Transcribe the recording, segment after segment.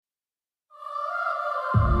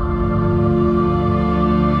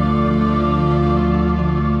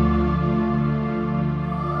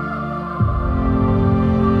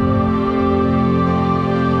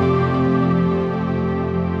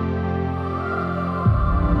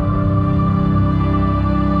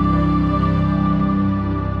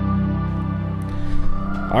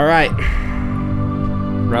right.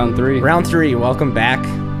 Round three. Round three. Welcome back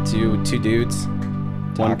to Two Dudes.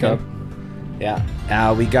 One cup.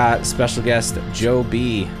 Yeah. We got special guest Joe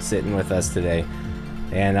B sitting with us today.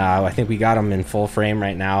 And I think we got him in full frame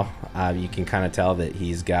right now. You can kind of tell that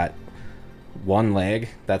he's got one leg.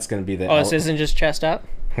 That's going to be the... Oh, this isn't just chest up?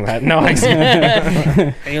 No, Are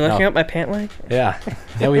you looking up my pant leg? Yeah.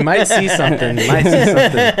 Yeah, we might see something. I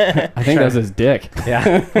think that was his dick.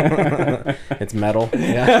 Yeah. It's metal.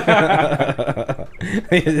 Yeah.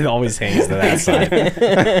 It always hangs to that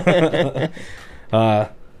side.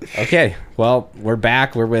 Okay. Well, we're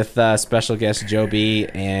back. We're with special guest Joe B.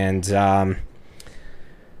 And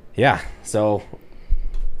yeah. So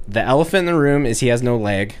the elephant in the room is he has no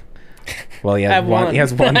leg. Well, he has one. He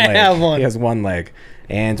has one leg. I have one. He has one leg.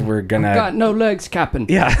 And we're gonna... I've got no legs, Captain.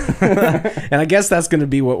 Yeah. And I guess that's gonna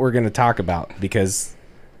be what we're gonna talk about, because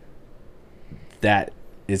that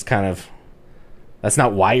is kind of... That's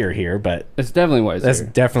not why you're here, but... It's definitely why that's here.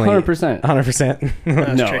 definitely... 100%.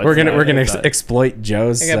 100%. No, we're gonna exploit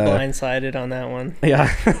Joe's... I got blindsided on that one.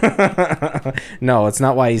 Yeah. No, it's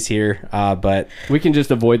not why he's here, but... We can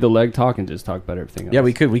just avoid the leg talk and just talk about everything else. Yeah,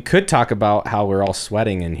 we could. We could talk about how we're all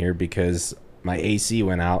sweating in here because my AC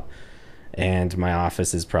went out. And my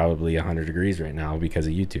office is probably 100 degrees right now because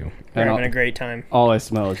of you two. We're having a great time. All I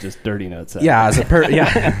smell is just dirty nuts. Yeah,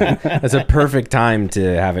 it's a perfect time to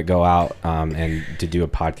have it go out and to do a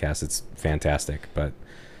podcast. It's fantastic. But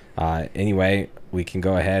anyway, we can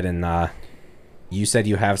go ahead and you said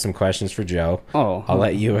you have some questions for Joe. Oh, I'll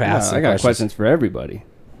let you ask some I got questions for everybody,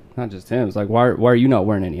 not just him. It's like, why are you not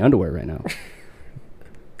wearing any underwear right now?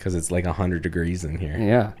 Because it's like 100 degrees in here.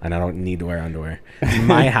 Yeah. And I don't need to wear underwear.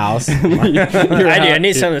 My house. I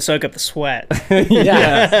need something to soak up the sweat.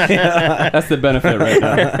 Yeah. That's the benefit right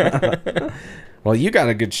now. Well, you got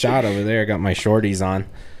a good shot over there. I got my shorties on.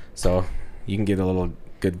 So you can get a little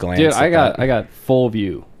good glance. Dude, I got full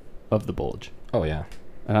view of the bulge. Oh, yeah.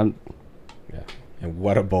 And And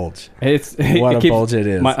what a bulge. What a bulge it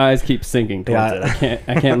is. My eyes keep sinking towards it.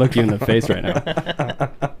 I can't look you in the face right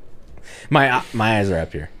now. My eyes are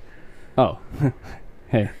up here. Oh,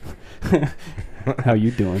 hey, how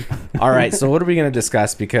you doing? All right, so what are we going to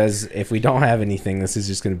discuss? Because if we don't have anything, this is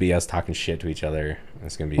just going to be us talking shit to each other.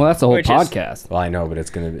 It's going to be... Well, that's the whole podcast. Well, I know, but it's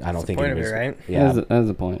going to... I don't think point of it, right? Yeah, that's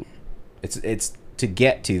the point. It's to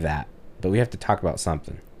get to that, but we have to talk about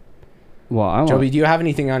something. Well, Joby, do you have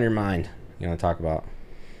anything on your mind you want to talk about?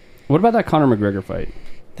 What about that Conor McGregor fight?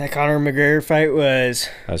 That Conor McGregor fight was...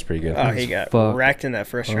 That was pretty good. Oh, he got wrecked in that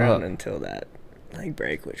first round until that leg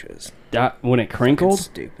break, which was... when it crinkled?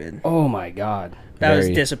 Stupid. Oh, my God. That was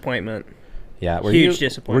disappointment. Yeah. Huge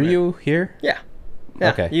disappointment. Were you here? Yeah.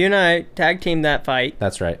 Okay. You and I tag teamed that fight.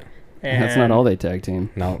 That's right. And that's not all they tag team.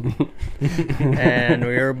 No. And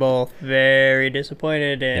we were both very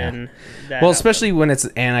disappointed in that. Well, especially when it's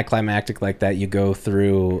anticlimactic like that, you go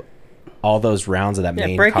through... all those rounds of that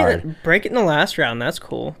main card. Break it in the last round. That's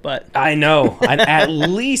cool, but I know. I'd at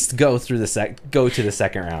least go to the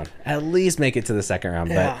second round. At least make it to the second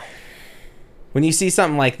round. Yeah. But when you see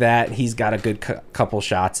something like that, he's got a good couple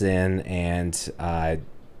shots in, and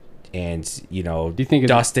you know, do you think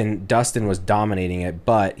Dustin was dominating it,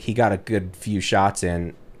 but he got a good few shots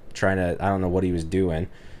in, trying to... I don't know what he was doing.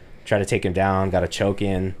 Try to take him down, got a choke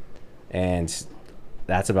in, and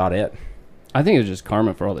that's about it. I think it was just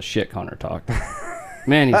karma for all the shit Conor talked.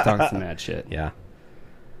 Man, he's talking some mad shit. Yeah.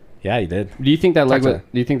 Yeah, he did. Do you think that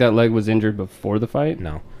leg was injured before the fight?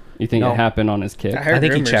 No. You think it happened on his kick? I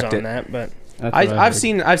think he checked on that, but I've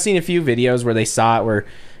seen a few videos where they saw it where,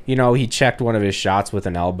 you know, he checked one of his shots with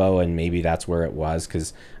an elbow, and maybe that's where it was.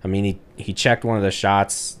 Because I mean, he checked one of the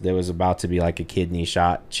shots that was about to be like a kidney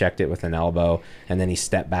shot, checked it with an elbow, and then he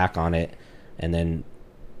stepped back on it, and then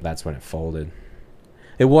that's when it folded.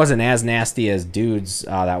 It wasn't as nasty as Dude's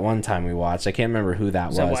that one time we watched. I can't remember who that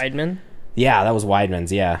was. Was that Weidman? Yeah, that was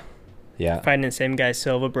Weidman's. Yeah. Fighting the same guy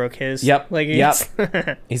Silva broke his. Yep. Leggings.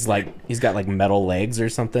 Yep. He's got like metal legs or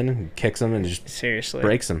something. He kicks him and just seriously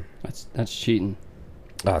breaks him. That's cheating.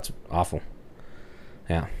 Oh, it's awful.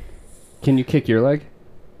 Yeah. Can you kick your leg?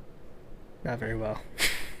 Not very well.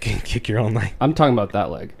 Can you kick your own leg? I'm talking about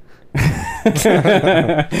that leg.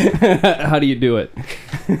 How do you do it?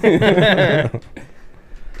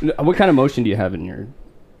 What kind of motion do you have in your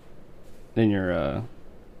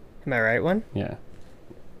Am I right one? Yeah.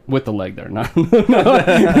 With the leg there, not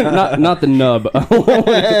the nub.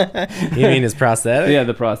 You mean his prosthetic? Yeah,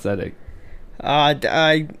 the prosthetic.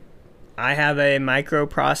 I have a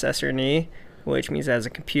microprocessor knee, which means it has a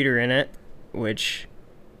computer in it, which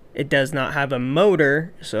it does not have a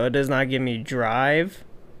motor, so it does not give me drive,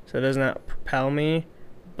 so it does not propel me,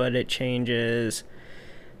 but it changes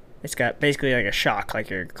it's got basically like a shock like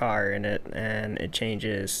your car in it, and it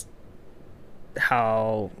changes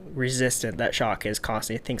how resistant that shock is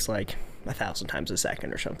constantly. It thinks like 1,000 times a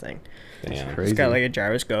second or something. Damn. Crazy. It's got like a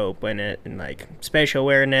gyroscope in it and like spatial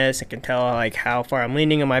awareness. It can tell like how far I'm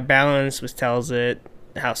leaning on my balance, which tells it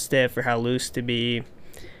how stiff or how loose to be.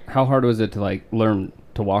 How hard was it to like learn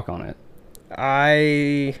to walk on it?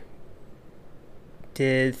 I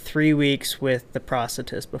did 3 weeks with the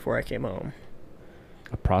prosthetist before I came home.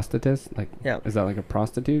 A prosthetist? Like, Yeah. is that like a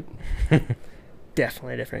prostitute?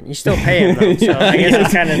 Definitely different. You still pay him though, so I guess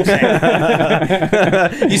it's kind of the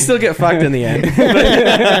same. You still get fucked in the end.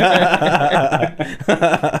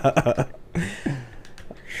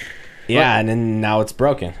 Yeah, and then now it's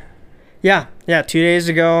broken. Yeah, 2 days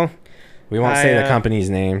ago. We won't say the I, company's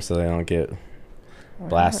name so they don't get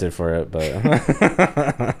blasted for it, but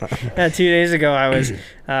 2 days ago I was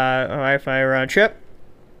my wife and I were on a trip,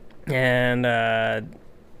 and the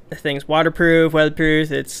thing's waterproof,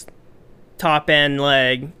 weatherproof. It's top end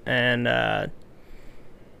leg, and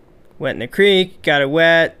went in the creek, got it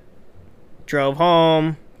wet, drove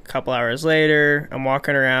home. A couple hours later, I'm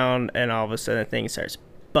walking around, and all of a sudden the thing starts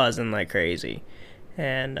buzzing like crazy,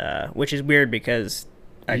 and which is weird because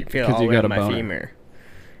I feel 'Cause all you the way got in a my boner. femur,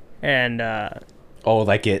 and oh,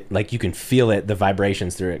 like you can feel it, the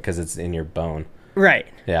vibrations through it because it's in your bone. right.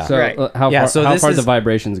 Yeah. So Right. How Yeah, far, so how this far is- the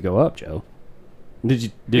vibrations go up, Joe? Did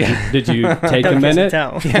you take a Doesn't minute?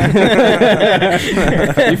 tell. You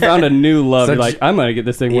found a new love. So You're like, I'm gonna get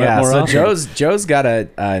this thing wet Yeah, more so often. Joe's got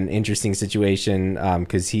an interesting situation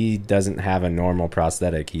because he doesn't have a normal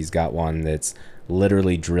prosthetic. He's got one that's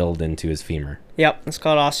literally drilled into his femur. Yep, it's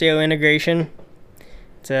called osseointegration.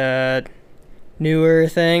 It's a newer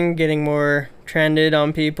thing, getting more trended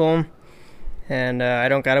on people. And I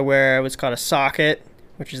don't gotta wear what's called a socket,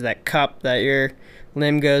 which is that cup that your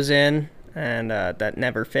limb goes in, and that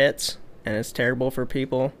never fits, and it's terrible for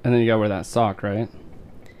people. And then you gotta wear that sock, right?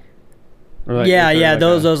 Or like- yeah, is there like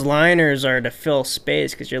those liners are to fill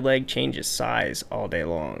space because your leg changes size all day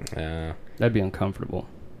long. That'd be uncomfortable.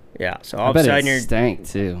 Yeah, so I all of a bet sudden it your stank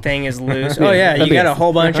too. thing is loose. Oh yeah, That'd you be got a- a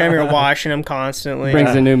whole bunch of them. You're washing them constantly.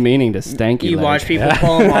 Brings a new meaning to stanky. You leg. watch people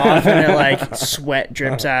pull them off, and it like sweat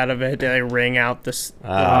drips out of it. They like, wring out the Oh,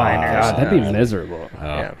 liners. God, that'd be miserable.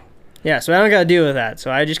 Yeah, so I don't got to deal with that.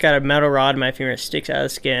 So I just got a metal rod in my femur, sticks out of the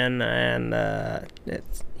skin, and it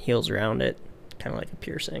heals around it, kind of like a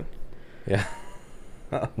piercing. Yeah.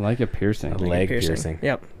 Like a piercing. A leg piercing.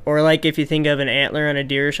 Yep. Or like if you think of an antler on a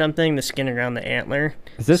deer or something, the skin around the antler.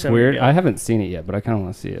 Is this Similar weird? deal. I haven't seen it yet, but I kind of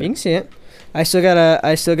want to see You it. can see it. I still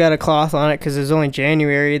got a cloth on it because it was only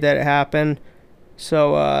January that it happened.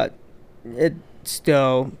 So it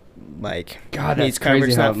still like God, needs that's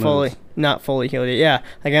crazy coverage, how it not fully healed yet. Yeah,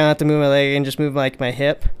 like I don't have to move my leg and just move like my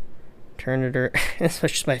hip, turn it, or it's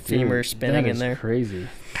just my femur Dude, spinning that in is there. Crazy.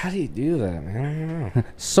 How do you do that, man? I don't know.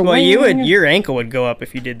 So Well, your ankle would go up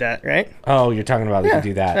if you did that, right? Oh, you're talking about you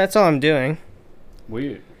do that. That's all I'm doing.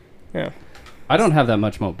 Weird. Yeah. I don't have that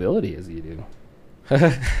much mobility as you do.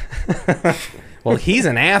 Well, he's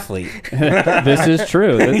an athlete. This is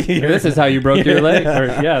true. This is how you broke your leg. Or,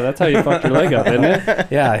 yeah, that's how you fucked your leg up, isn't it?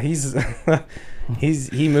 Yeah, he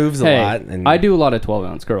moves a Hey, lot. And I do a lot of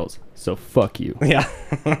 12-ounce girls, so fuck you. Yeah.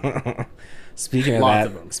 Speaking of Lots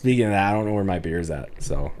of that, them. I don't know where my beer's at,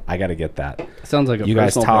 so I got to get that. Sounds like a You guys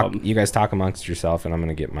personal talk. problem. You guys talk amongst yourself, and I'm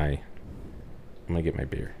gonna get my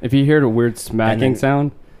beer. If you hear a weird smacking then-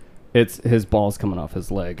 sound, it's his balls coming off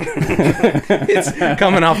his leg. It's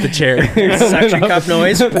coming off the chair. Suction cup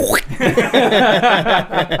noise.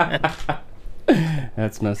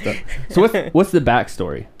 That's messed up. So what's the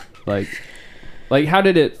backstory? Like how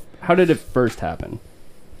did it first happen?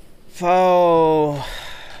 Oh,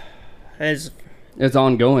 it's It's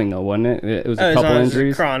ongoing though, wasn't it? It was a it's couple a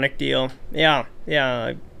injuries. chronic deal. Yeah.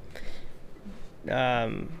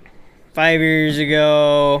 5 years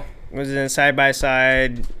ago, was in side by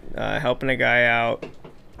side, helping a guy out.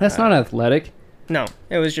 That's not athletic. No,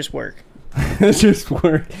 it was just work. It's just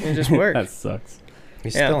work. It just work. That sucks.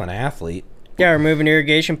 He's Yeah. still an athlete. Yeah, we're moving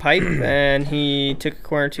irrigation pipe, and he took a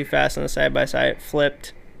corner too fast on the side by side. It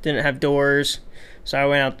flipped. Didn't have doors, so I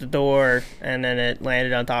went out the door, and then it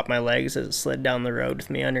landed on top of my legs as it slid down the road with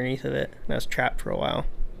me underneath of it. And I was trapped for a while.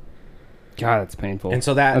 God, that's painful. And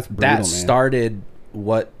so That's that brutal, man. started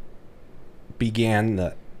what began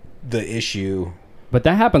the issue But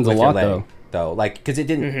that happens a with your lot leg, though. Like, because it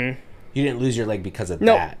didn't. Mm-hmm. You didn't lose your leg because of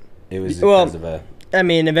Nope. that. It was Well- because of a. I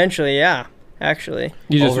mean, eventually, yeah, actually.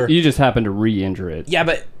 You just happen to re-injure it. Yeah,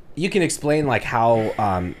 but you can explain like how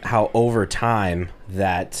over time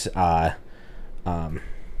that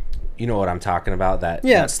you know what I'm talking about, that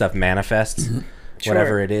Yeah. that stuff manifests.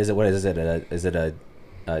 whatever it is. What is it? Is it a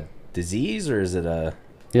disease or is it a?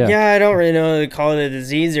 Yeah, I don't really know if they call it a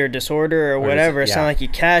disease or disorder or whatever. It's not like you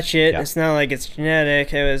catch it. It's not like it's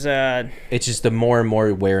genetic. It was It's just the more and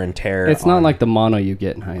more wear and tear. It's not like the mono you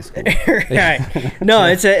get in high school. Right. No,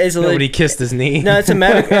 it's a nobody kissed his knee. No, it's a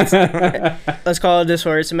medical. Let's call it a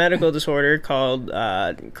disorder. It's a medical disorder called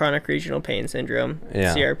chronic regional pain syndrome,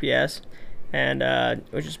 CRPS, and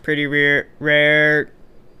which is pretty rare.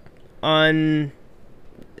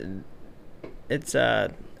 It's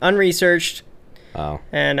unresearched. Oh.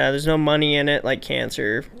 And there's no money in it like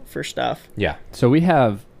cancer for stuff. Yeah. So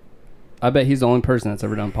I bet he's the only person that's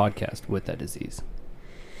ever done a podcast with that disease.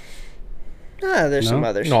 There's some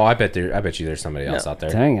others. No, I bet you there's somebody else out there.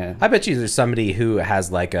 Dang it. I bet you there's somebody who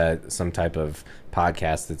has like some type of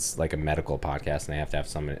podcast that's like a medical podcast, and they have to have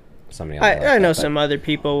somebody else. I know some other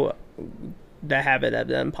people that have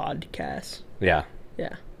done podcasts. Yeah.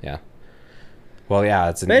 Yeah. Well, yeah,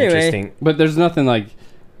 it's interesting. But there's nothing like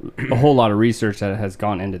a whole lot of research that has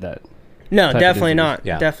gone into that. No, definitely not.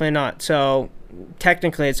 Yeah. Definitely not. So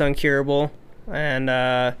technically it's uncurable,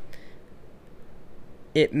 and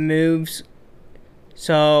it moves.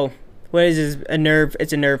 So what is a nerve?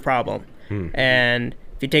 It's a nerve problem. And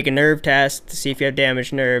if you take a nerve test to see if you have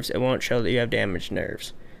damaged nerves, it won't show that you have damaged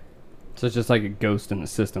nerves. So it's just like a ghost in the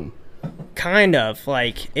system. Kind of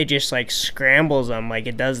like it just like scrambles them. Like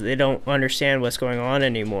it does. They don't understand what's going on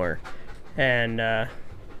anymore. And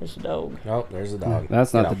there's a dog. Oh, there's a dog.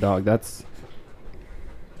 That's not the dog. That's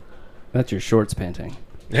your shorts panting.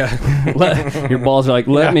 Yeah. Your balls are like,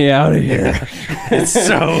 let me out of here. It's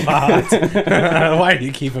so hot. Why are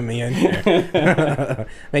you keeping me in here?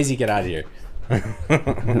 Macy, get out of here.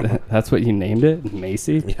 That's what you named it?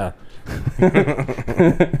 Macy? Yeah.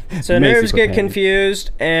 So nerves get confused,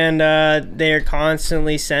 and they are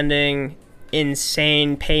constantly sending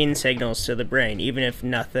insane pain signals to the brain, even if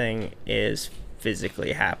nothing is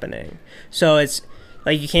physically happening. So it's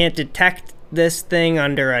like you can't detect this thing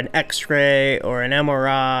under an X-ray or an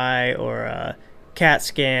MRI or a CAT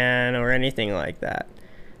scan or anything like that,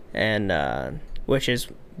 and which is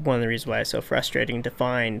one of the reasons why it's so frustrating to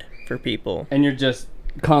find for people. And you're just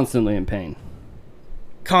constantly in pain.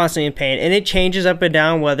 Constantly in pain, and it changes up and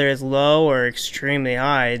down whether it's low or extremely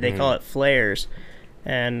high. They call it flares,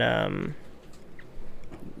 and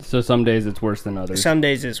so some days it's worse than others. some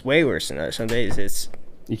days it's way worse than others. Some days it's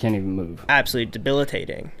You can't even move. absolutely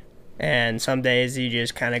debilitating, and some days you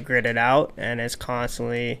just kind of grit it out, and it's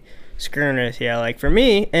constantly screwing with you. Like for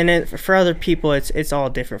me, and for other people, it's all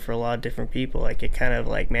different for a lot of different people. Like it kind of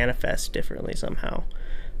like manifests differently somehow.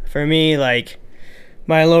 For me, like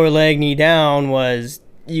my lower leg, knee down, was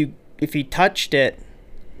if you touched it,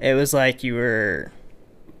 it was like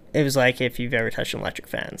if you've ever touched an electric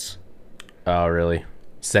fence. Oh, really?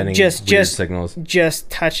 Sending just signals.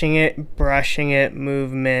 Just touching it, brushing it,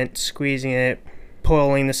 movement, squeezing it,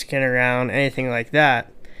 pulling the skin around, anything like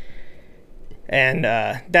that. And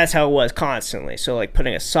that's how it was constantly. So like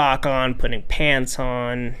putting a sock on, putting pants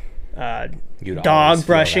on, dog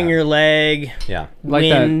brushing your leg. Yeah.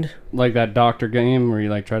 Wind. Like that doctor game where you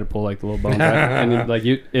like try to pull like the little bones out and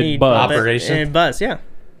it buzzed. Operation. And it buzzed, yeah.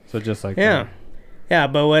 So just like Yeah. Yeah,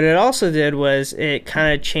 but what it also did was it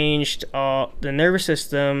kind of changed all the nervous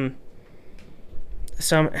system.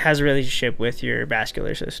 Has a relationship with your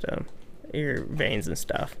vascular system, your veins and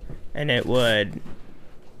stuff, and it would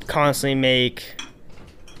constantly make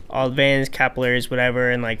all the veins, capillaries, whatever,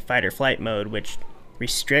 in like fight or flight mode, which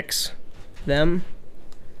restricts them,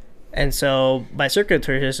 and so my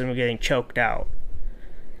circulatory system was getting choked out.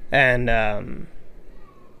 And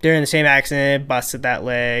during the same accident, busted that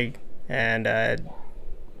leg and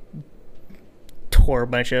tore a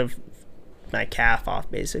bunch of my calf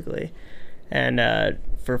off, basically. And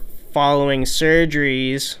for following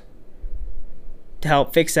surgeries to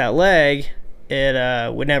help fix that leg,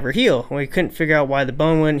 it would never heal. We couldn't figure out why the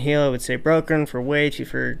bone wouldn't heal. It would stay broken for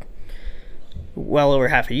well over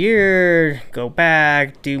half a year, go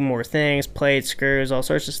back, do more things, plates, screws, all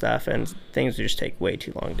sorts of stuff, and things would just take way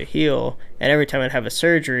too long to heal. And every time I'd have a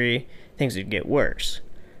surgery, things would get worse.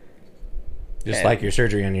 Just like your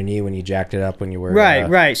surgery on your knee when you jacked it up when you were...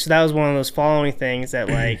 Right. So that was one of those following things that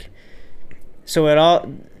like... So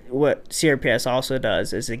what CRPS also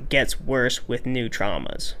does is it gets worse with new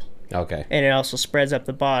traumas. Okay. And it also spreads up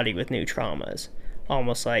the body with new traumas.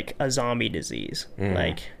 Almost like a zombie disease.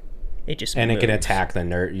 Like, it just And moves. it can attack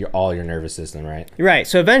all your nervous system, right? Right.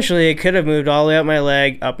 So eventually it could have moved all the way up my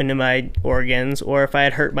leg, up into my organs, or if I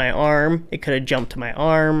had hurt my arm, it could have jumped to my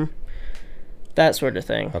arm. That sort of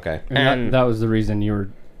thing. Okay. And that was the reason you were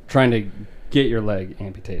trying to get your leg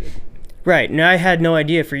amputated. Right. And I had no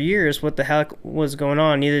idea for years what the heck was going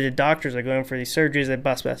on. Neither did doctors. I go in for these surgeries. I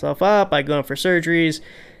bust myself up. I go in for surgeries.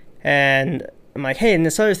 And I'm like, hey, and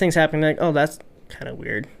this other thing's happening. Like, oh, that's kind of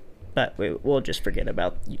weird. But we'll just forget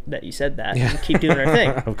about that you said that and keep doing our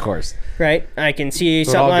thing. Of course. Right? I can see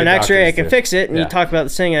But something all on an good x-ray. I doctors can do. fix it. And Yeah. you talk about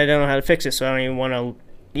this thing, and I don't know how to fix it. So I don't even want to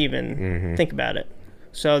even think about it.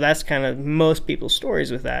 So that's kind of most people's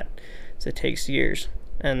stories with that. So it takes years.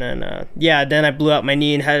 And then, then I blew out my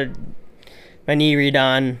knee and had my knee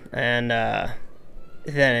redone. And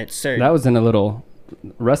then it started. That was in a little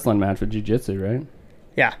wrestling match with jiu-jitsu, right?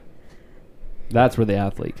 Yeah. That's where the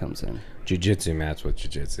athlete comes in. Jiu-jitsu match with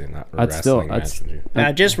jiu-jitsu, not a I'd still- wrestling I'd match. s- with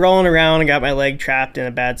you. Just rolling around and got my leg trapped in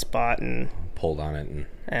a bad spot. And Pulled on it.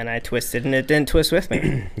 And I twisted, and it didn't twist with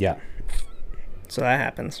me. yeah. So that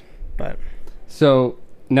happens. But So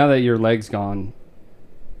now that your leg's gone,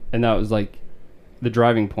 and that was like the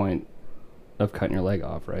driving point of cutting your leg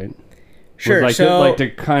off, right? sure. Was So like to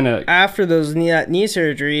kind of after those knee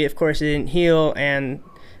surgery, of course, it didn't heal, and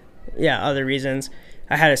other reasons.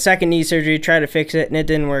 I had a second knee surgery, tried to fix it, and it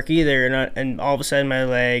didn't work either. And all of a sudden, my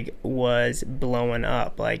leg was blowing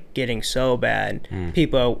up, like getting so bad.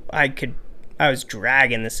 I was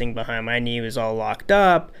dragging this thing behind my knee. It was all locked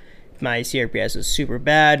up. My CRPS was super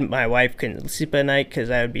bad. My wife couldn't sleep at night because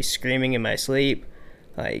I would be screaming in my sleep.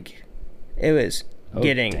 Like, it was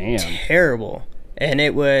getting damn. terrible. And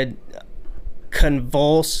it would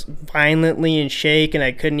convulse violently and shake, and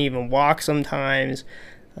I couldn't even walk sometimes.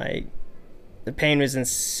 Like, the pain was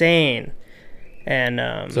insane.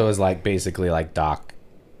 And So it was like basically like Doc.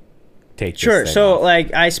 Take this sure. thing So off.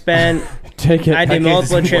 like I spent take it. I did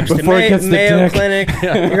multiple trips to Before it gets the Mayo dick. Clinic.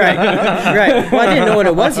 Right. Well, I didn't know what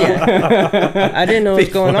it was yet. I didn't know what was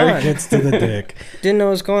going Before it on. gets to the dick. Didn't know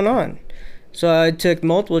what was going on. So I took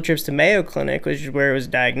multiple trips to Mayo Clinic, which is where it was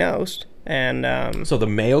diagnosed. And So the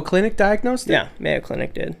Mayo Clinic diagnosed it? yeah, Mayo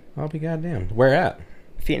Clinic did. I'll be goddamn. Where at?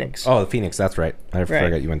 Phoenix. Oh, Phoenix. That's right. I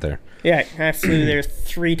forgot you went there. Yeah, I flew there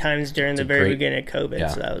 3 times during the a very great- beginning of COVID. yeah.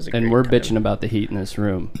 So that was a And great we're time. bitching about the heat in this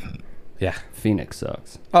room. Yeah. Phoenix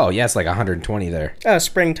sucks. Oh, yeah. It's like 120 there.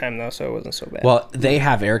 Springtime though, so it wasn't so bad. Well, they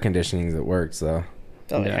have air conditioning that works, though.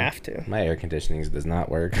 so they yeah. have to. My air conditioning does not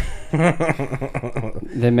work.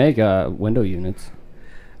 They make window units.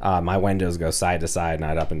 My windows go side to side,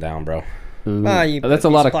 not up and down, bro. Ooh. You That's put a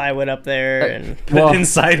lot of plywood up there, and Put Well- it in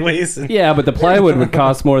sideways. And, yeah, but the plywood would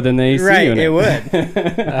cost more than the AC right, unit. it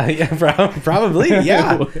would. probably.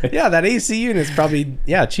 Yeah. It would. Yeah, that AC unit's probably,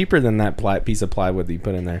 cheaper than that piece of plywood that you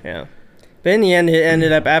put in there. Yeah. But in the end, it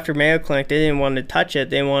ended up after Mayo Clinic, they didn't want to touch it.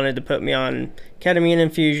 They wanted to put me on ketamine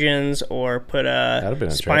infusions or put That'd have been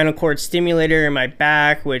a spinal cord stimulator in my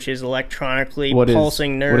back, which is electronically What is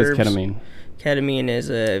pulsing nerves. What is ketamine? Ketamine is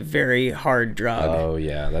a very hard drug. Oh,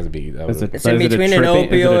 yeah. That would be. That Is would, it, It's in is it a between an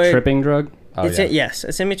tripping- Is it a opioid- tripping drug? oh, yeah. Yes,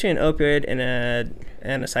 it's in between an opioid and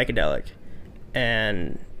a psychedelic,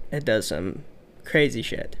 and it does some crazy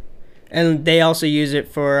shit. And they also use it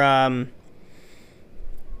for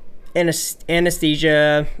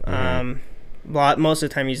anesthesia. Most of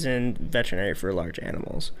the time, used in veterinary for large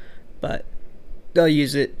animals, but they'll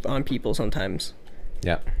use it on people sometimes.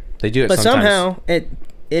 Yeah. They do it But sometimes. somehow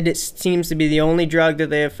it seems to be the only drug that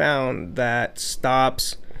they have found that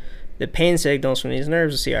stops the pain signals from these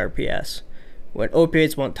nerves with CRPS. When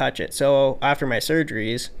opioids won't touch it. So after my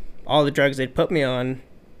surgeries, all the drugs they'd put me on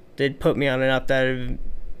enough that would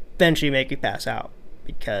eventually make me pass out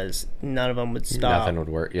because none of them would stop. Nothing would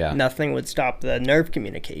work. Yeah. Nothing would stop the nerve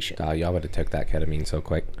communication. Y'all would have took that ketamine so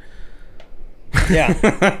quick.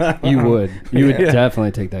 Yeah. You would. You would Yeah.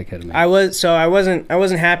 definitely take that ketamine. I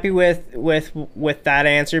wasn't happy with that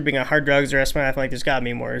answer being on hard drugs the rest of my life. Like there's gotta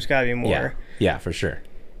be more. Yeah. Yeah, for sure.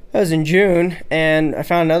 That was in June, and I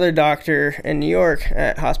found another doctor in New York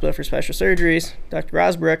at Hospital for Special Surgeries, Dr.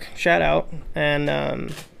 Rosbrook, shout out.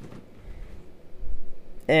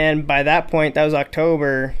 And by that point, that was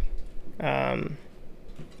October, my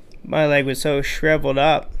leg was so shriveled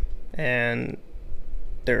up, and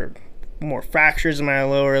there were more fractures in my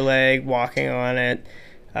lower leg walking on it.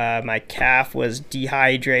 My calf was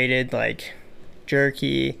dehydrated, like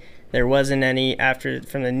jerky. There wasn't any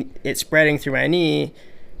from it spreading through my knee.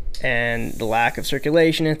 And the lack of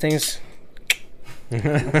circulation and things,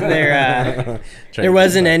 there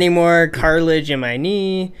wasn't any more cartilage in my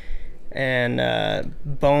knee, and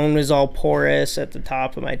bone was all porous at the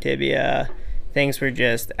top of my tibia. Things were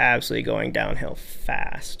just absolutely going downhill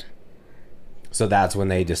fast. So that's when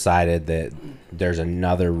they decided that there's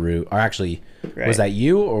another route. Or actually, Right. was that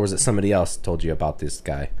you or was it somebody else told you about this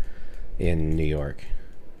guy in New York?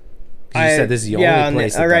 'Cause you said this is the only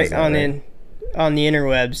place that does that, right? on the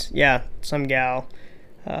interwebs. Yeah, some gal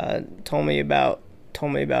told me about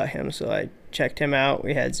him. So I checked him out.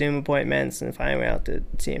 We had Zoom appointments, and finally went out to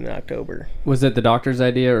see him in October. Was it the doctor's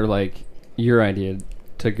idea or like your idea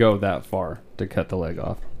to go that far to cut the leg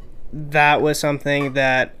off? That was something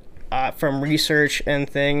that, from research and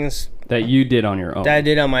things That you did on your own. that I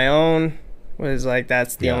did on my own, was like,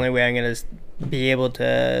 that's the Yeah. only way I'm gonna be able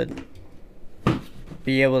to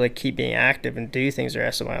keep being active and do things the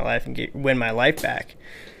rest of my life and win my life back.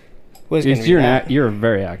 Was gonna Because be that. you're a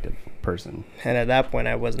very active person. And at that point,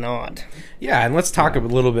 I was not. Yeah, and let's talk a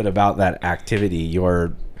little bit about that activity.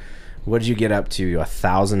 What did you get up to?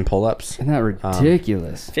 1,000 pull-ups? Isn't that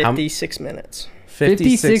ridiculous? 56 minutes.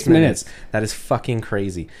 56 minutes. That is fucking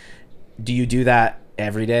crazy. Do you do that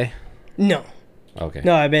every day? No. Okay.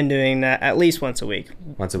 No, I've been doing that at least once a week.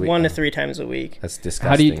 Once a week. 1 to 3 times a week. That's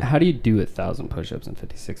disgusting. How do you do 1,000 push-ups in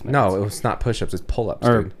 56 minutes? No, it's not push-ups. It's pull-ups,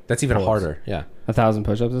 Or dude. That's even pull-ups. harder. Yeah. 1,000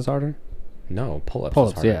 push-ups is harder. No, pull-ups. Is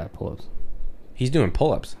Pull-ups, harder. yeah, pull-ups. He's doing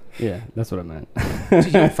pull-ups. Yeah, that's what I meant. Dude,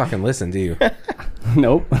 you don't fucking listen, do you?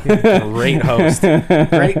 Nope. Great host.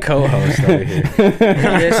 Great co-host over here.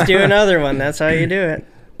 Just do another one. That's how you do it.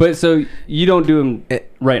 But so you don't do them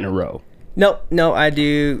right in a row No, I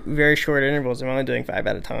do very short intervals. I'm only doing 5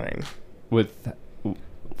 at a time. with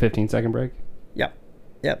 15-second break.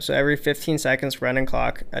 Yep. So every 15 seconds, running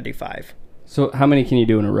clock, I do 5. So how many can you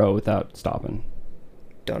do in a row without stopping?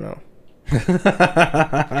 Don't know.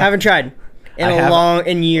 Haven't tried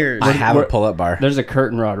in years. I have a pull-up bar. There's a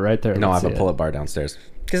curtain rod right there. No, I Let's have a see it. pull-up bar downstairs.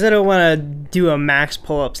 Because I don't want to do a max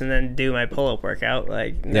pull-ups and then do my pull-up workout.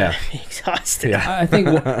 Like, Yeah. I'm exhausted. Yeah. I think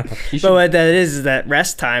you But should, what that is that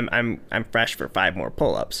rest time, I'm fresh for 5 more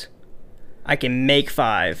pull-ups. I can make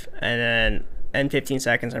 5, and then in 15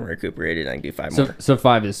 seconds, I'm recuperated, and I can do 5 more. so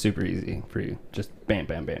 5 is super easy for you. Just bam,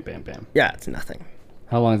 bam, bam, bam, bam. Yeah, it's nothing.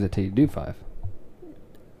 How long does it take you to do 5?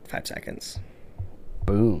 5 seconds.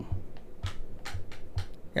 Boom.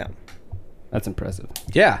 Yeah. That's impressive.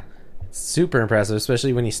 Yeah. Super impressive,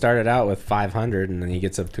 especially when he started out with 500 and then he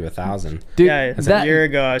gets up to 1,000. Dude, Yeah, that, a year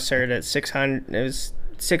ago, I started at 600. It was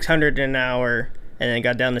 600 an hour, and then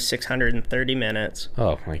got down to 630 minutes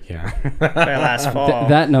Oh, like, yeah. by last fall.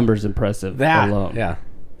 that number's impressive alone. Yeah.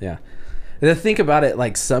 Yeah. The think about it,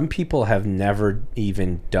 like, some people have never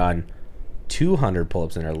even done 200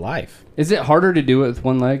 pull-ups in their life. Is it harder to do it with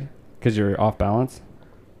one leg because you're off balance?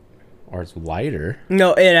 Or it's lighter.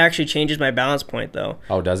 No, it actually changes my balance point, though.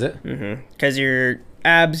 Oh, does it? Because your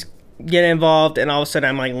abs get involved, and all of a sudden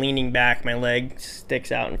I'm like leaning back, my leg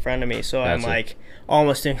sticks out in front of me, so I'm Gotcha. like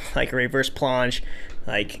almost in like a reverse plunge,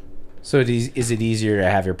 like So is it easier to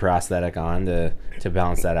have your prosthetic on to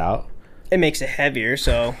balance that out? it makes it heavier.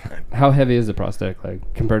 So How heavy is the prosthetic leg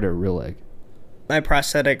compared to a real leg? my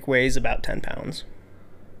prosthetic weighs about 10 pounds.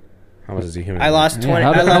 How much is a human? I lost Yeah, 20.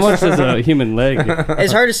 how much does a human leg?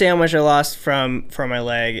 It's hard to say how much I lost from my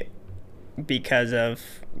leg because of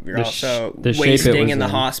you're The also the shape it wasting was in the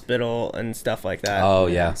in. hospital and stuff like that. Oh,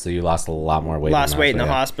 yeah. So you lost a lot more weight. Lost than weight in the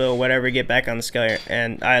actually, yeah. hospital, whatever, get back on the scale,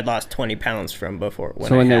 and I had lost 20 pounds from before.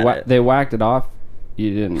 So when I had it. they whacked it off,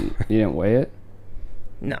 you didn't weigh it.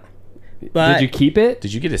 No, but Did you keep it?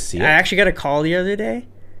 Did you get to see it? I actually got a call the other day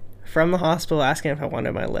from the hospital asking if I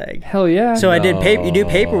wanted my leg. Hell yeah. So I did you do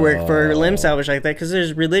paperwork for limb salvage like that because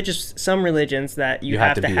there's some religions that you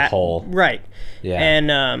have to be have whole. right. Yeah.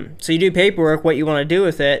 And so you do paperwork, what you want to do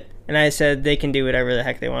with it, and I said they can do whatever the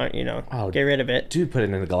heck they want, Oh, get rid of it. Dude, put it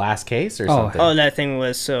in a glass case or Oh, something. Oh, that thing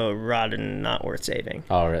was so rotten and not worth saving.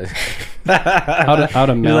 Oh, really? How to You're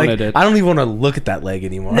like, mounted it. I don't even want to look at that leg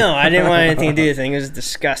anymore. No, I didn't want anything to do with the thing. It was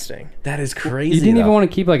disgusting. That is crazy. You didn't even though. want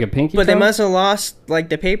to keep like a pinky. But they toe? must have lost like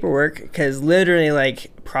the paperwork because literally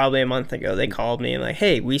like probably a month ago they called me and like,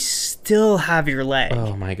 hey, we still have your leg.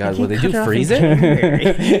 Oh my god! Can What they you cut do? off Freeze in it? January?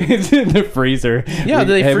 It's in the freezer. Yeah,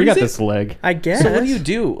 do they hey, we freeze got it? this leg. I guess. So what do you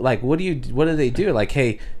do? Like, what do they do? Like,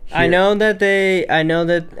 hey, I know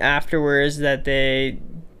that afterwards that they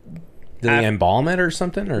do they embalm it or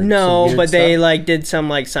something? Or no, some weird but they stuff? like did some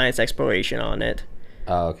like science exploration on it,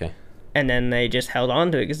 Oh, okay. and then they just held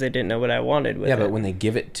on to it because they didn't know what I wanted with Yeah, it. but when they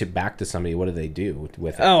give it back to somebody, what do they do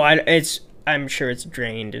with it? Oh, I'm sure it's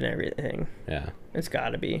drained and everything. Yeah, It's got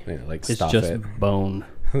to be. they, like It's stuff just it. bone.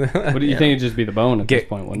 What do you Yeah. think? It'd just be the bone at this Get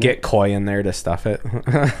point, wouldn't get koi in there to stuff it.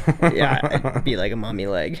 Yeah, it'd be like a mummy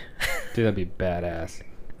leg. it? Dude, that'd be badass.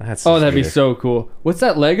 That's Oh, just that'd be weird. so cool. What's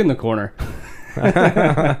that leg in the corner?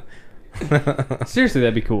 Seriously,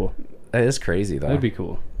 that'd be cool. That is crazy though. That'd be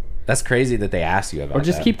cool. That's crazy that they asked you about. Or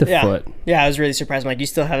just that. keep the Yeah. foot. Yeah, I was really surprised. I'm like, you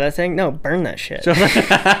still have that thing? No, burn that shit.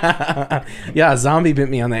 Yeah, a zombie bit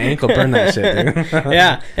me on the ankle. Burn that shit, dude.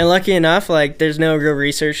 Yeah, and lucky enough, like, there's no real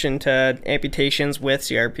research into amputations with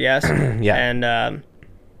CRPS. Yeah. And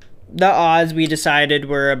the odds we decided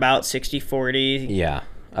were about 60-40 Yeah,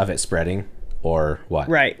 of it spreading or what?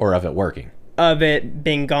 Right. Or of it working. of it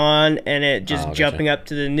being gone and it just Gotcha. jumping up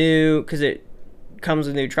to the new, because it comes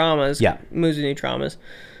with new traumas. Yeah. Moves with new traumas.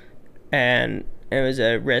 And it was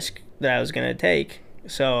a risk that I was going to take.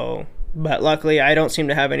 So, but luckily I don't seem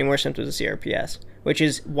to have any more symptoms of CRPS, which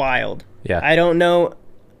is wild. Yeah. I don't know.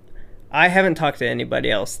 I haven't talked to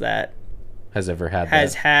anybody else that Has ever had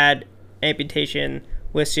has that? had amputation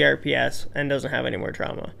with CRPS and doesn't have any more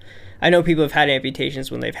trauma. I know people have had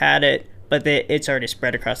amputations when they've had it, but it's already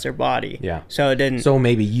spread across their body. Yeah. So it didn't. So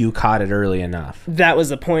maybe you caught it early enough. That was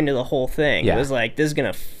the point of the whole thing. Yeah. It was like, this is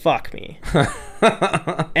gonna fuck me,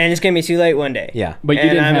 and it's gonna be too late one day. Yeah. But you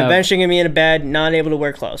And didn't I'm have. eventually gonna be in a bed, not able to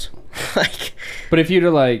wear clothes. Like, But if you'd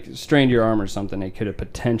have like strained your arm or something, it could have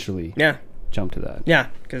potentially yeah, jumped to that. yeah,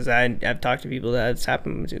 because I've talked to people that it's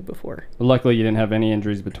happened to before. But luckily, you didn't have any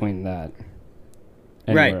injuries between that.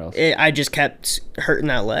 Anywhere else. I just kept hurting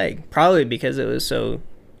that leg, probably because it was so,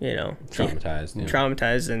 Traumatized. Yeah.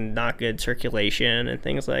 traumatized and not good circulation and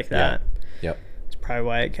things like that. Yep. It's probably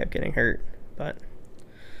why it kept getting hurt. But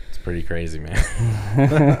It's pretty crazy, man.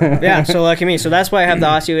 yeah, so lucky me. So that's why I have the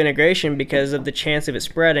osseointegration, because of the chance of it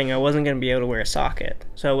spreading. I wasn't going to be able to wear a socket,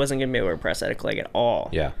 so I wasn't going to be able to wear a prosthetic leg at all.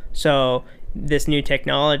 Yeah. So this new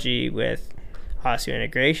technology with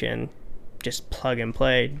osseointegration, just plug and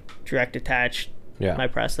play, direct attach Yeah. my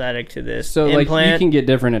prosthetic to this So like implant. you can get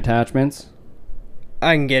different attachments.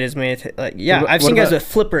 I can get as many. I've What seen guys about- with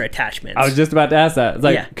flipper attachments. I was just about to ask that. It's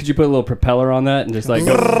like, Yeah. could you put a little propeller on that and just like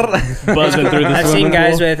go buzzing through the I've swimming seen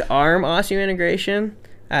guys pool? with arm osseointegration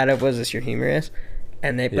out of, was this your humerus?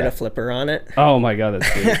 And they put Yeah. a flipper on it. Oh my god,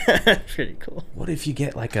 that's sweet. Pretty cool. What if you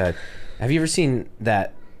get like a... Have you ever seen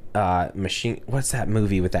that machine... What's that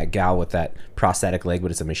movie with that gal with that prosthetic leg, but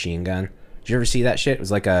it's a machine gun? Did you ever see that shit? It was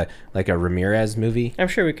like a Ramirez movie. I'm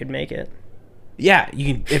sure we could make it. Yeah,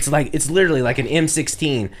 you can, it's literally like an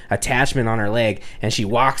M16 attachment on her leg, and she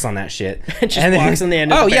walks on that shit. Just and walks on the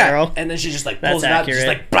end of the barrel. and then she just like That's pulls it up, just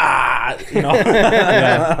accurate. like bah, you know.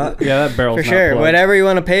 Yeah, that barrel's For not sure. plugged. Whatever you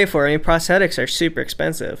want to pay for. I mean, prosthetics are super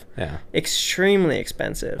expensive. Yeah. Extremely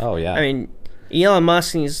expensive. Oh, yeah. I mean, Elon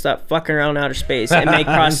Musk needs to stop fucking around outer space and make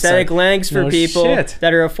It's prosthetic like, legs for no people shit.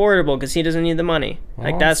 that are affordable, because he doesn't need the money.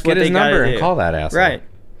 Like, Well, that's let's what get his they gotta number do. and call that asshole. Right.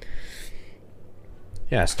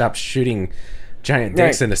 Yeah, stop shooting giant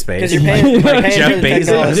dicks Right. into space. 'Cause you're paying, you're Like paying Jeff for the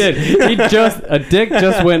Bezos. technology. A dick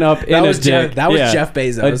just went up in was a dick. Jeff- that was Jeff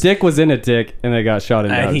Bezos. A dick was in a dick and they got shot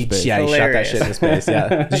into And outer he, space. yeah, he shot that Hilarious. shit into space.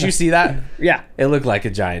 Yeah. Did you see that? Yeah. It looked like a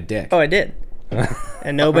giant dick. Oh, I did.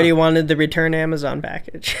 And nobody wanted the return Amazon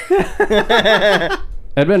package.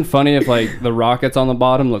 It'd been funny if like the rockets on the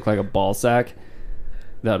bottom looked like a ball sack.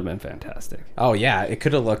 That would have been fantastic. Oh yeah, it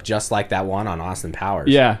could have looked just like that one on Austin Powers.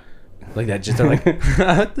 Yeah. Like that. Just they're like,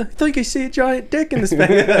 I think I see a giant dick in the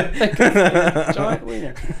space. Giant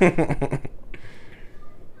wiener.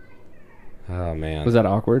 Oh man. Was that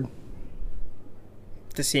awkward?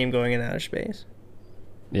 To see him going in outer space.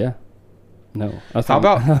 Yeah. No. How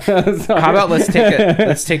about let's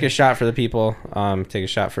take a shot for the people. Take a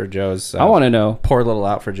shot for Joe's. I want to know. pour a little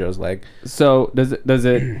out for Joe's leg. So does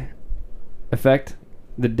it affect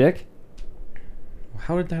the dick?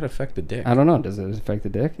 How did that affect the dick? I don't know. Does it affect the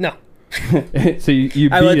dick? No. So you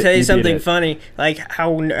I will beat tell you beat something it. funny. Like,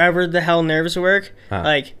 however the hell nerves work, Huh.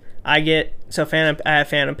 like, I have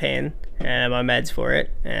phantom pain, and I'm on meds for it,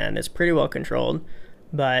 and it's pretty well controlled.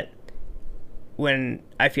 But when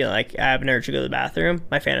I feel like I have an urge to go to the bathroom,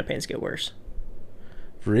 my phantom pains get worse.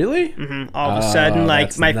 Really? All of a sudden, like,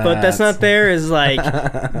 that's my foot that's nuts. not there is,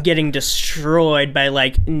 like, getting destroyed by,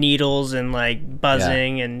 like, needles and, like,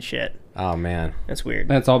 buzzing and shit. Oh man. That's weird.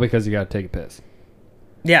 That's all because you got to take a piss.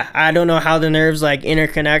 Yeah, I don't know how the nerves, like,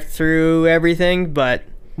 interconnect through everything, but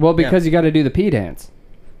Well, because you got to do the pee dance.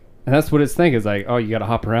 And that's what it's thinking. Is like, oh, you got to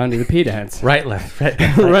hop around, do the pee dance. Right, left, right,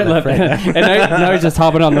 Right, left. And now he's just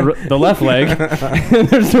hopping on the left leg.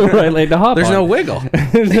 There's no right leg to hop There's on. no wiggle.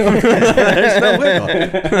 There's no There's no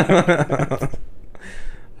wiggle.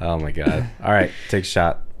 Oh my god. All right, take a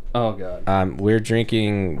shot. Oh, God. We're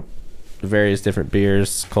drinking various different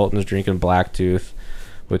beers. Colton's drinking Blacktooth,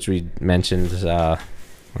 which we mentioned on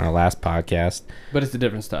our last podcast. But it's a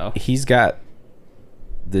different style. He's got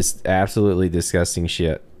this absolutely disgusting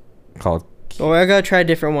shit called... well, I gotta try a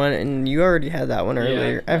different one, and you already had that one Yeah.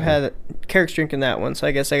 earlier. I've had Carrick's drinking that one, so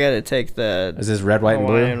I guess I gotta take the Is this red, white, and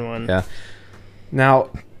blue? Hawaiian one. Yeah. Now,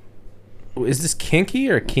 is this kinky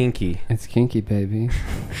or kinky? It's kinky, baby.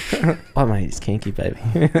 Oh my, it's kinky, baby.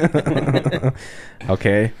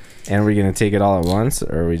 Okay. And we're going to take it all at once?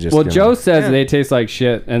 Or are we just Well, gonna... Joe says Yeah. they taste like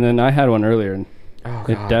shit, and then I had one earlier, and Oh,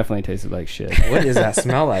 It God. definitely tasted like shit. What does that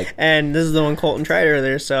smell like? And this is the one Colton tried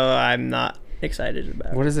earlier, so I'm not excited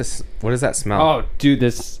about What it. is this? What does that smell? Oh, dude,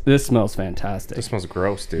 this smells fantastic. This smells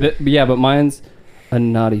gross, dude. Yeah, but mine's a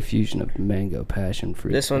naughty fusion of mango, passion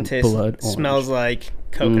fruit. This one and tastes blood orange. smells like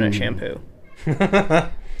coconut Mm. shampoo.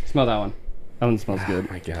 Smell that one. That one smells Oh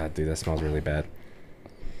good. my God, dude, that smells really bad.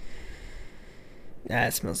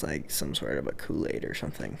 That smells like some sort of a Kool-Aid or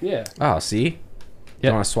something. Yeah. Oh, see? Yeah.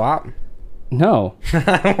 You want to swap? No.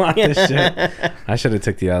 I don't want this shit. I should have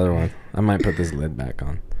took the other one. I might put this lid back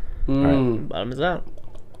on. Mm. Bottom is out.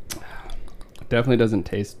 Definitely doesn't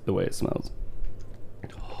taste the way it smells.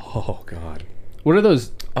 Oh God. What are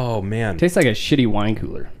those? Oh man. Tastes like a shitty wine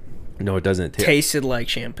cooler. No, it doesn't. Tasted like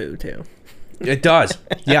shampoo too. It does.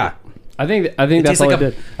 Yeah. I think It that's tastes all like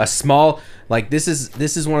it did. a small, like this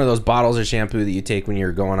is one of those bottles of shampoo that you take when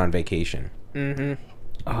you're going on vacation. Mm-hmm.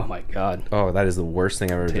 Oh my god. Oh, that is the worst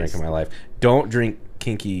thing I've ever drank in my life. Don't drink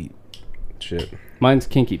kinky shit. Mine's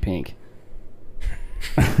Kinky Pink.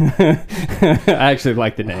 I actually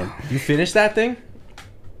like the name. You finished that thing?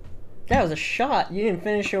 That was a shot. You didn't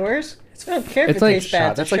finish yours? I don't care if It's it like tastes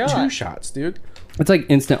bad. That's It's a like shot. 2 shots, dude. It's like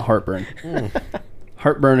instant heartburn.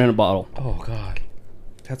 Heartburn in a bottle. Oh God.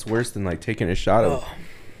 That's worse than like taking a shot of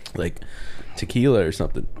like tequila or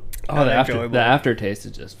something. Oh, the Unenjoyable. aftertaste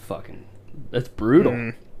is just fucking. That's brutal.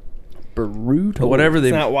 Mm. Brutal. Whatever It's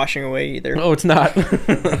they. not washing away either. Oh, it's not.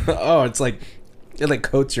 Oh, it's like it like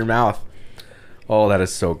coats your mouth. Oh, that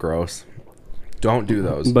is so gross. Don't do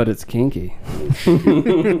those. But it's kinky.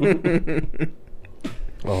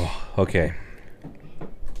 Oh, okay.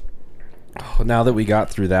 Oh, now that we got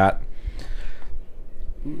through that,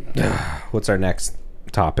 what's our next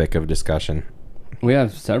topic of discussion? We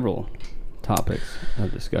have several topics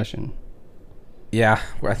of discussion. Yeah,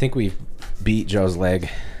 I think we beat Joe's leg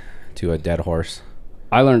to a dead horse.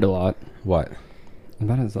 I learned a lot What?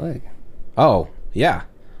 about his leg. Oh, yeah.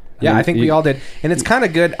 Yeah, mean, I think we you- all did. And it's kind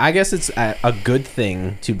of good. I guess it's a good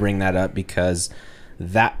thing to bring that up because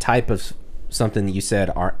that type of something that you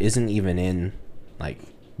said isn't even in like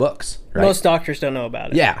books, right? Most doctors don't know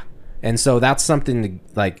about it. Yeah. And so that's something to,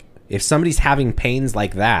 like, if somebody's having pains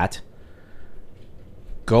like that,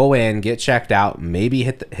 go in, get checked out, maybe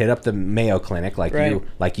hit up the Mayo Clinic like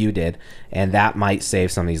you did, and that might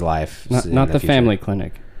save somebody's life. Not the future. family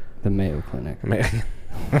clinic, the Mayo Clinic.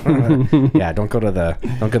 Yeah, don't go to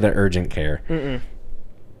the urgent care. Mm-mm.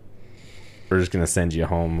 We're just gonna send you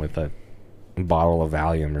home with a bottle of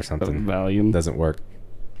Valium or something. Valium. Doesn't work.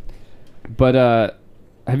 But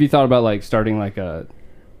have you thought about like starting like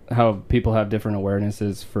how people have different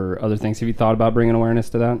awarenesses for other things? Have you thought about bringing awareness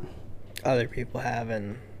to that? Other people have,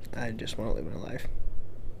 and I just want to live my life.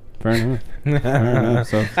 Fair enough. Fair enough.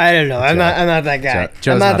 So, I don't know. I'm not that guy.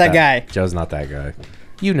 Joe's I'm not that guy. Joe's not that guy.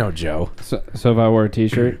 You know Joe. so if I wear a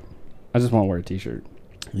T-shirt, I just want to wear a T-shirt.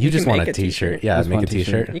 You just can want make a a T-shirt. t-shirt. Yeah, Just make a want a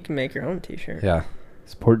t-shirt. T-shirt. You can make your own T-shirt. Yeah.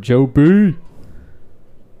 Support Joe B.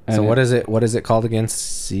 So what is it? What is it called again?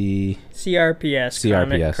 CRPS.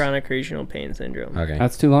 Chronic regional pain syndrome. Okay.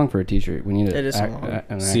 That's too long for a T-shirt. We need It is long.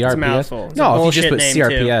 CRPS. mouthful. It's a No, if you just bullshit put name, too.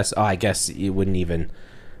 CRPS, oh, I guess you wouldn't even.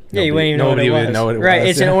 Yeah, you wouldn't even know what nobody it would was. know what it right,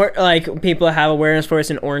 was. it's an like people have awareness for. It's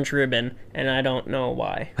an orange ribbon, and I don't know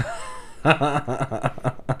why.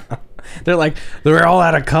 They're like they're all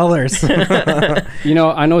out of colors. You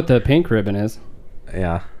know, I know what the pink ribbon is.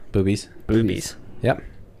 Yeah, boobies. Boobies. Yep.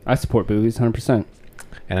 I support boobies 100%.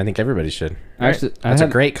 And I think everybody should. Actually, That's a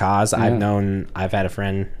great cause. Yeah. I've had a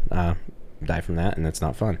friend die from that, and it's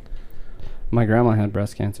not fun. My grandma had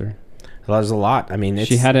breast cancer. So there's a lot. I mean, it's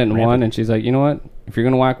She had it in rampant. one, and she's like, you know what? If you're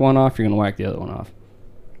gonna whack one off, you're gonna whack the other one off.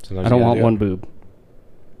 Sometimes I don't you gotta want do one it. boob.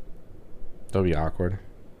 That'll be awkward.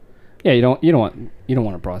 Yeah, you don't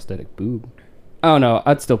want a prosthetic boob. Oh no,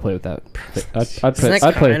 I'd still play with that. I'd Isn't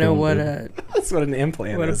that play with kind of one what boob. That's what an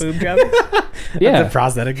implant a is. boob job is? Yeah,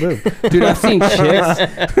 prosthetic boob. dude, I've seen chicks.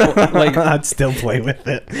 Like I'd still play with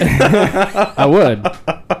it. I would.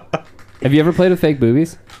 Have you ever played with fake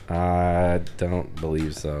boobies? I don't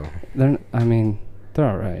believe so. They're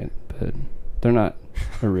all right, but they're not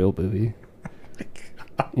a real booby.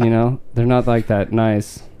 You know, they're not like that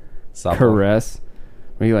nice Supple. caress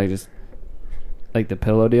where you like just like the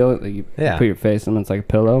pillow deal. Like you Yeah. put your face in, it's like a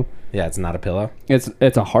pillow. Yeah, it's not a pillow. It's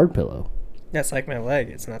a hard pillow. That's like my leg.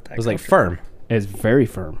 It's not that. It was like comfortable. firm. It's very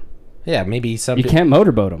firm. Yeah, maybe some. You can't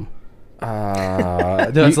motorboat them.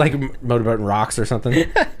 It's like motorboat and rocks or something.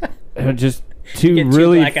 Just two Get two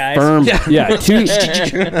really black eyes. firm. Yeah,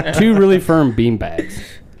 two really firm bean bags.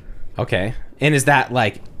 Okay, and is that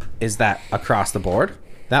across the board?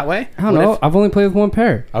 that way? I don't know. I've only played with one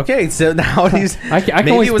pair. Okay, so now he's. I can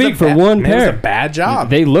only speak for one Maybe it pair. was a bad job.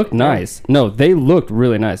 They look nice. No, they looked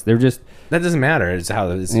really nice. They're just That doesn't matter. It's how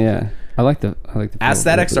it is. yeah. I like the feel of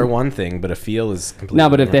Aesthetics the are boob. one thing, but a feel is completely. No,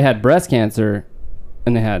 but if they different. had breast cancer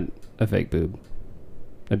and they had a fake boob,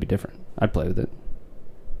 that'd be different. I'd play with it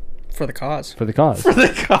For the cause. for the cause. for the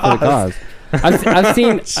For the cause. cause. I've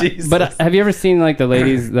seen, Jesus. but have you ever seen like the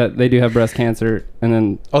ladies that they do have breast cancer and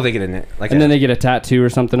then Oh, they get in it. Like, then they get a tattoo or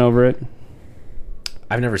something over it?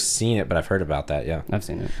 I've never seen it, but I've heard about that. Yeah, I've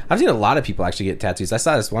seen it. I've seen a lot of people actually get tattoos. I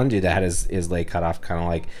saw this one dude that had his leg cut off, kind of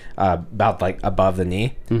like about like above the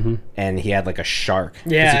knee, and he had like a shark.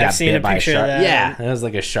 'cause Yeah, he got I've seen bit a by picture of shark. that. Yeah, it was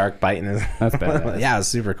like a shark biting his. That's badass. Yeah, it was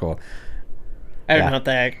super cool. I don't Yeah. know if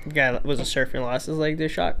that guy was a surfer and lost his leg to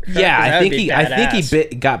shark. Yeah, 'cause that I would think be he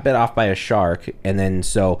badass. got bit off by a shark, and then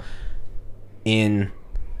so in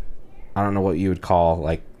I don't know what you would call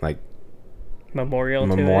like memorial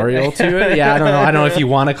to it. it. Yeah, I don't know. I don't know if you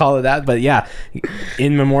want to call it that, but yeah,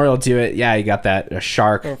 in memorial to it. Yeah, you got that a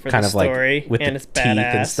shark Or for kind the of like story, with and the it's teeth and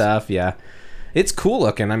badass. stuff. Yeah, it's cool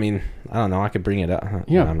looking. I mean, I don't know. I could bring it up.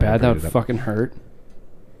 You know I'm how not bad that gonna would bring it up. fucking hurt?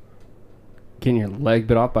 Getting your leg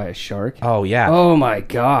bit off by a shark? Oh yeah. Oh my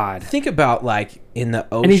god. Think about like in the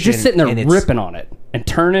ocean, And he's just sitting there and it's- ripping on it and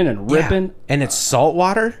turning and yeah, ripping. and it's salt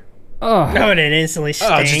water. Oh, Oh, and it instantly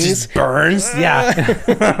Oh, it stings. just burns. Yeah,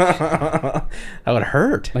 that would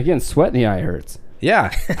hurt. like getting sweat in the eye hurts. Yeah.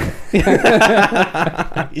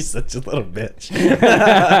 He's such a little bitch.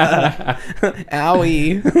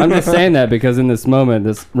 Owie. I'm just saying that because in this moment,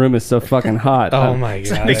 this room is so fucking hot. Oh my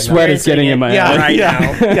god. The sweat is getting in my Yeah, eye. right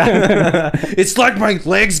yeah, yeah. It's like my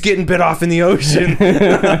legs getting bit off in the ocean.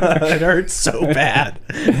 It hurts so bad.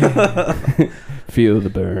 Feel the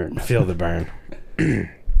burn. Feel the burn.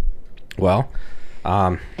 Well,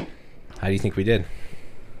 how do you think we did?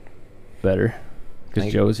 Better. Because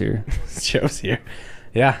Thank- Joe's here. Joe's here.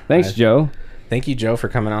 Yeah. Thanks, Joe. Thank you, Joe, for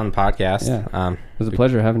coming on the podcast. Yeah. It was a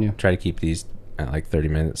pleasure having you. Try to keep these at like 30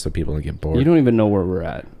 minutes so people don't get bored. You don't even know where we're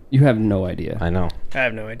at. You have no idea. I know. I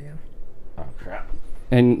have no idea. Oh crap.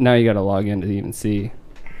 And now you got to log in to even see.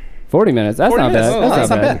 40 minutes. That's 40 not minutes. bad. Oh, That's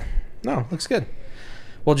not bad. No, looks good.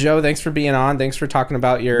 Well, Joe, thanks for being on. Thanks for talking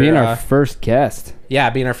about your Being our first guest.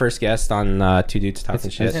 being our first guest on Two Dudes Talking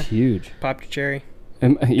Shit. That's huge. Popped a cherry.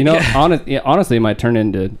 And, you know, honestly, it might turn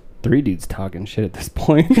into 3 dudes talking shit at this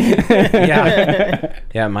point. Yeah,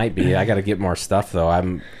 it might be. I got to get more stuff though.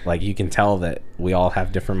 I'm like, you can tell that we all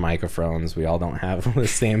have different microphones. We all don't have the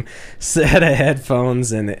same set of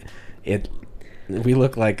headphones, and we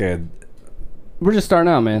look like a We're just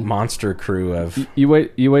starting out, man. monster crew of. You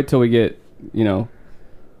wait till we get,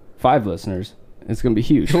 5 listeners. It's gonna be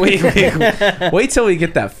huge. Wait till we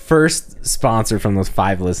get that first sponsor from those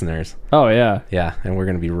 5 listeners. Oh yeah, Yeah, and we're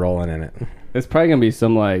gonna be rolling in it. it's probably gonna be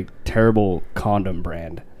some like terrible condom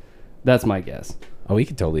brand. That's my guess. Oh, we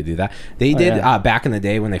could totally do that. They did yeah. back in the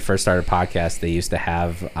day when they first started podcasts. They used to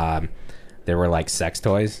have there were like sex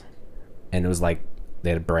toys, and it was like they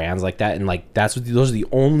had brands like that, and like those are the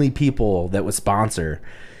only people that would sponsor.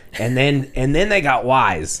 And then they got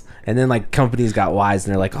wise, and then like companies got wise,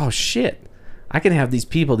 and they're like, oh shit, I can have these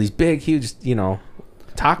people, these big, huge,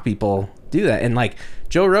 talk people do that. And like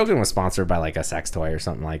Joe Rogan was sponsored by like a sex toy or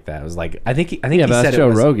something like that. It was like I think he but said that's it Joe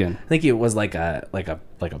was, Rogan. I think it was like a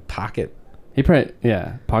pocket. He probably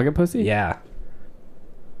pocket pussy. Yeah.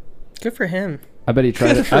 Good for him. I bet he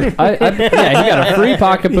tried it. Yeah, he got a free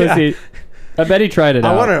pocket pussy. Yeah. I bet he tried it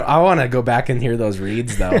out. I wanna go back and hear those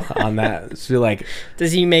reads though on that. So like,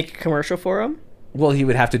 Does he make a commercial for him? well, he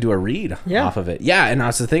would have to do a read Yeah. off of it. Yeah, and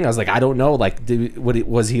that's the thing. I was like, I don't know. Like,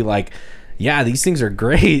 was he like, yeah, these things are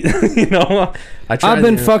great. I've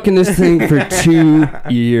been fucking this thing for 2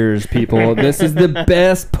 years, people. This is the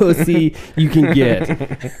best pussy you can get.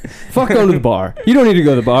 Fuck going to the bar. You don't need to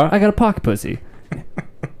go to the bar. I got a pocket pussy.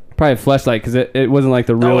 Probably a fleshlight because it wasn't like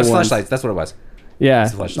the real Oh, it was ones. flashlights. That's what it was. Yeah.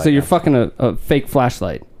 It's a fleshlight, So you're yeah. fucking a fake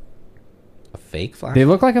flashlight. A fake flashlight. They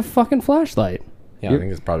look like a fucking flashlight. Yeah, I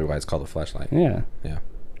think that's probably why it's called a flashlight. Yeah. Yeah.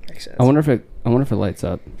 Makes sense. I wonder if it lights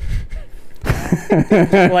up.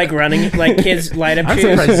 Like running, like kids light up I'm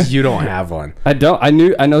shoes. surprised you don't have one. I don't. I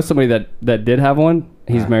know somebody that did have one.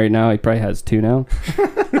 He's Ah. married now. He probably has 2 now.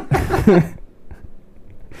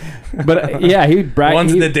 But yeah, he bragged.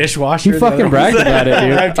 One's in the dishwasher. He the other fucking bragged one's- about it,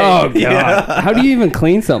 dude. I'm Oh god, taking- Yeah. how do you even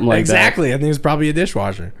clean something like Exactly. I think it was probably a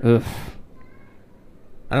dishwasher. that? Ugh.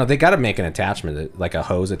 I don't know. They got to make an attachment, like a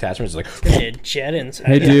hose attachment. It's like, Get a jet inside.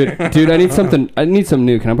 Hey, dude, I need something. I need something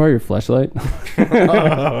new. Can I borrow your flashlight?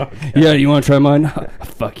 Yeah, you want to try mine?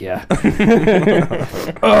 Fuck yeah.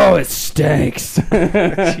 Oh, it stinks.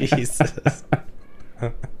 Jesus.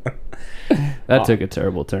 That took a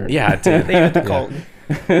terrible turn. Yeah, it did. Leave it to Colton.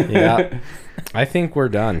 Yeah. I think we're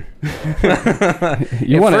done.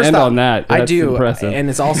 You want to end on that. I That's do. impressive. And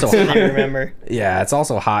it's also I remember. yeah, it's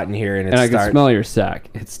also hot in here, and And I can smell your sack.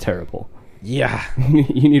 It's terrible. Yeah,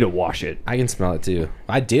 You need to wash it. I can smell it too.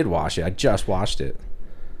 I did wash it. I just washed it.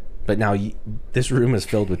 But now this room is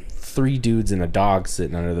filled with 3 dudes and a dog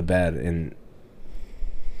sitting under the bed, and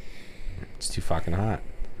it's too fucking hot.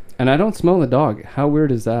 And I don't smell the dog. How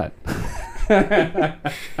weird is that?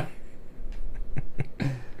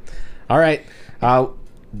 All right.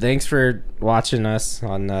 Thanks for watching us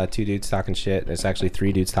on 2 Dudes Talking Shit. It's actually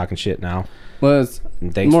 3 Dudes Talking Shit now. Well, it's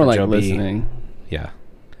And thanks more for like Joe B. listening. Yeah.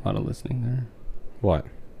 A lot of listening there. What?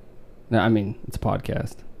 No, I mean, it's a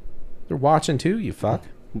podcast. They're watching too, you fuck.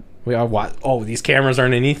 We are what? Oh, these cameras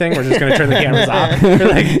aren't anything. We're just gonna turn the cameras off. We're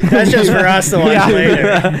like, That's just for us to watch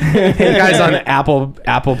later. hey guys on Apple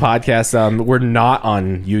Podcasts, we're not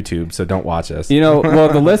on YouTube, so don't watch us. You know,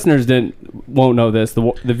 well, the listeners won't know this.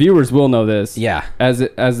 The viewers will know this. Yeah. As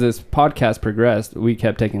this podcast progressed, we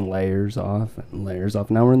kept taking layers off and layers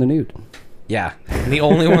off. Now we're in the nude. Yeah. And the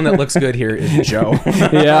only one that looks good here is Joe.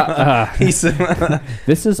 Yeah. He's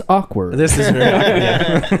This is awkward. this is very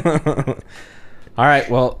awkward. Yeah. All right.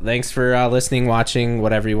 Well, thanks for listening, watching,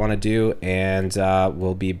 whatever you want to do, and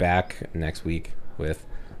we'll be back next week with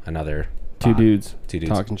another Two dudes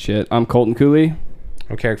talking shit. I'm Colton Cooley.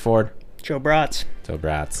 I'm Carrick Ford. Joe Bratz. So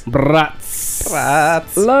Brats. Brats.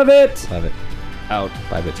 Love it. Love it. Out.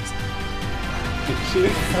 Bye, bitches.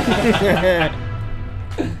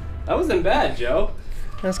 That wasn't bad, Joe.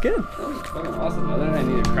 That's good. That was fucking awesome. Other than I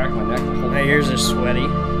need to crack my neck. My ears are sweaty.